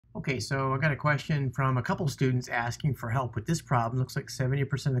Okay, so I got a question from a couple students asking for help with this problem. Looks like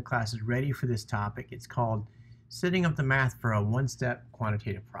 70% of the class is ready for this topic. It's called setting up the math for a one-step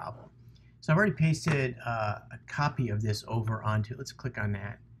quantitative problem. So I've already pasted a copy of this over onto, let's click on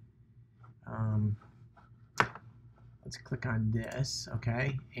that. Let's click on this,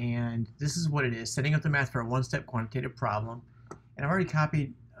 okay? And this is what it is, setting up the math for a one-step quantitative problem. And I've already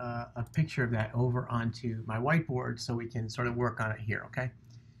copied a picture of that over onto my whiteboard so we can sort of work on it here, okay?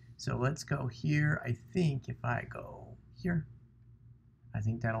 So let's go here. I think if I go here, I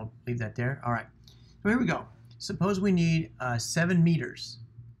think that'll leave that there. All right, so here we go. Suppose we need 7 meters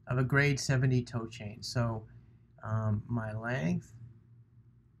of a grade 70 tow chain. So my length,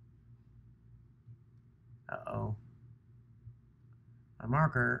 my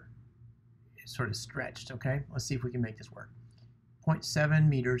marker is sort of stretched, okay? Let's see if we can make this work. 0.7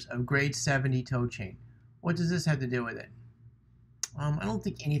 meters of grade 70 tow chain. What does this have to do with it? I don't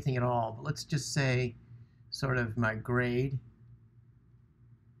think anything at all, but let's just say sort of my grade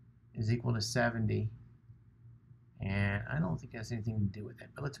is equal to 70, and I don't think that's anything to do with it,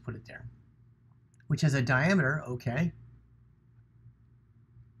 but let's put it there, which has a diameter, okay,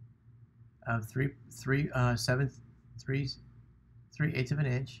 of 3/8 of an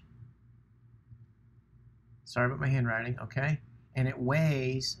inch. Sorry about my handwriting, okay, and it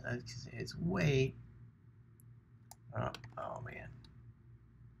weighs, its weight, oh man,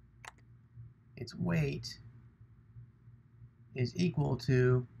 its weight is equal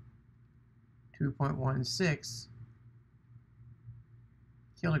to 2.16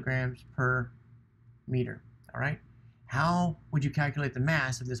 kilograms per meter. All right, how would you calculate the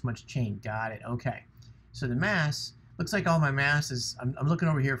mass of this much chain? Got it. Okay, so the mass looks like all my masses. I'm looking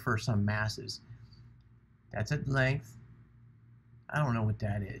over here for some masses. That's at length. I don't know what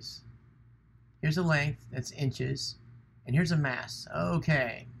that is. Here's a length, that's inches, and here's a mass.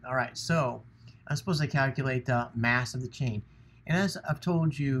 Okay, all right, so I'm supposed to calculate the mass of the chain. And as I've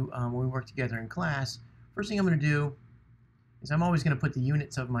told you when we work together in class, first thing I'm going to do is I'm always going to put the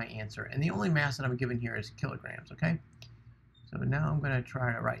units of my answer. And the only mass that I'm given here is kilograms, okay? So now I'm going to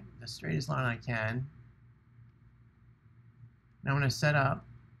try to write the straightest line I can. Now I'm going to set up.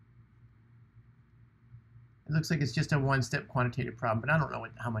 It looks like it's just a one-step quantitative problem, but I don't know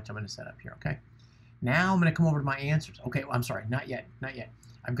how much I'm going to set up here, okay? Now I'm going to come over to my answers. Okay, well, I'm sorry, not yet, not yet.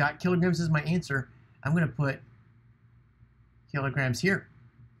 I've got kilograms as my answer. I'm going to put kilograms here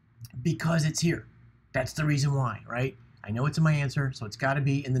because it's here. That's the reason why, right? I know it's in my answer, so it's got to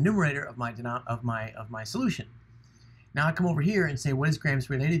be in the numerator of my solution. Now I come over here and say, what is grams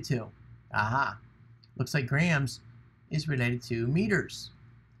related to? Aha, looks like grams is related to meters.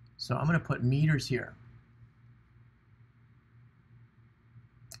 So I'm going to put meters here.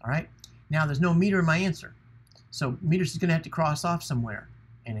 All right. Now there's no meter in my answer, so meters is going to have to cross off somewhere.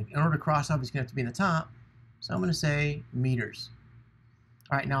 And in order to cross off, it's going to have to be in the top. So I'm going to say meters.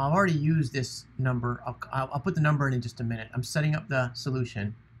 All right, now I've already used this number. I'll put the number in just a minute. I'm setting up the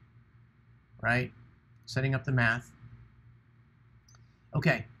solution, right? Setting up the math.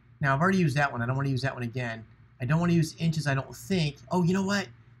 Okay, now I've already used that one. I don't want to use that one again. I don't want to use inches, I don't think. Oh, you know what?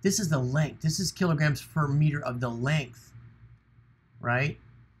 This is the length. This is kilograms per meter of the length, right?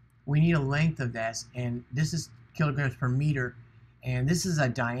 We need a length of this, and this is kilograms per meter, and this is a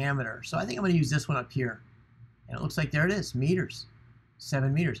diameter. So I think I'm going to use this one up here. And it looks like there it is, meters.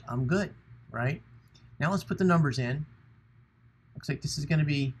 7 meters. I'm good, right? Now let's put the numbers in. Looks like this is going to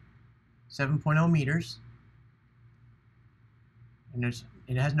be 7.0 meters. And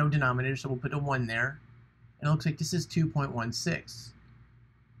it has no denominator, so we'll put a 1 there. And it looks like this is 2.16.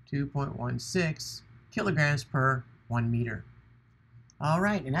 2.16 kilograms per 1 meter. All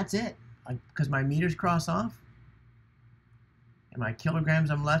right, and that's it. Because my meters cross off, and my kilograms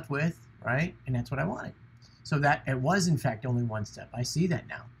I'm left with, right? And that's what I wanted. So that it was, in fact, only one step. I see that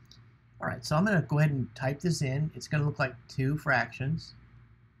now. All right, so I'm going to go ahead and type this in. It's going to look like 2 fractions.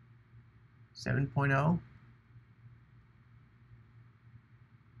 7.0.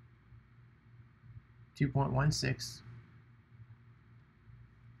 2.16.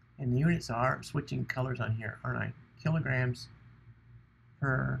 And the units are, I'm switching colors on here, aren't I? Kilograms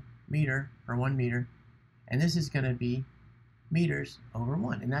per meter, per 1 meter. And this is going to be meters over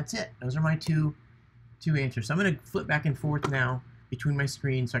 1. And that's it. Those are my two answers. So I'm going to flip back and forth now between my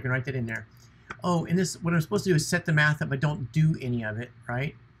screens so I can write that in there. Oh, and this, what I'm supposed to do is set the math up, but don't do any of it,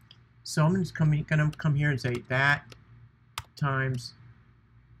 right? So I'm just going to come here and say that times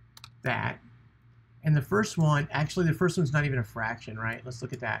that. And the first one, actually the first one's not even a fraction, right? Let's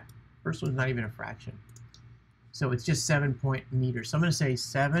look at that. First one's not even a fraction. So it's just 7 meters. So I'm going to say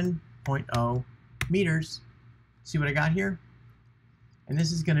 7.0 meters. See what I got here? And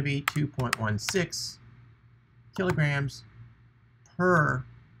this is going to be 2.16 kilograms per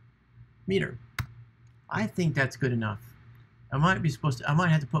meter. I think that's good enough. I might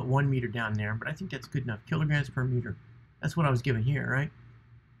have to put 1 meter down there, but I think that's good enough. Kilograms per meter. That's what I was given here, right?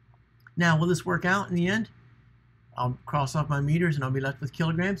 Now, will this work out in the end? I'll cross off my meters and I'll be left with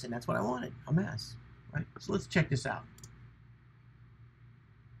kilograms, and that's what I wanted, a mass, right? So let's check this out.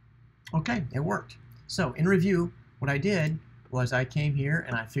 Okay, it worked. So in review, what I did was I came here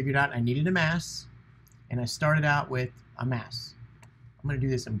and I figured out I needed a mass, and I started out with a mass. I'm going to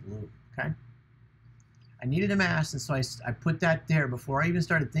do this in blue, okay? I needed a mass, and so I put that there before I even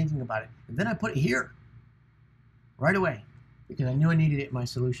started thinking about it. And then I put it here right away because I knew I needed it in my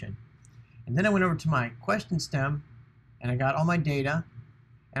solution. And then I went over to my question stem, and I got all my data,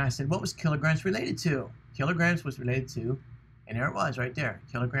 and I said, what was kilograms related to? Kilograms was related to, and there it was right there.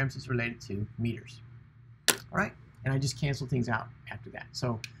 Kilograms is related to meters. All right? And I just canceled things out after that.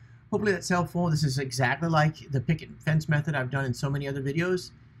 So hopefully that's helpful. This is exactly like the picket fence method I've done in so many other videos.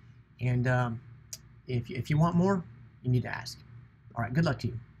 And if you want more, you need to ask. All right, good luck to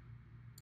you.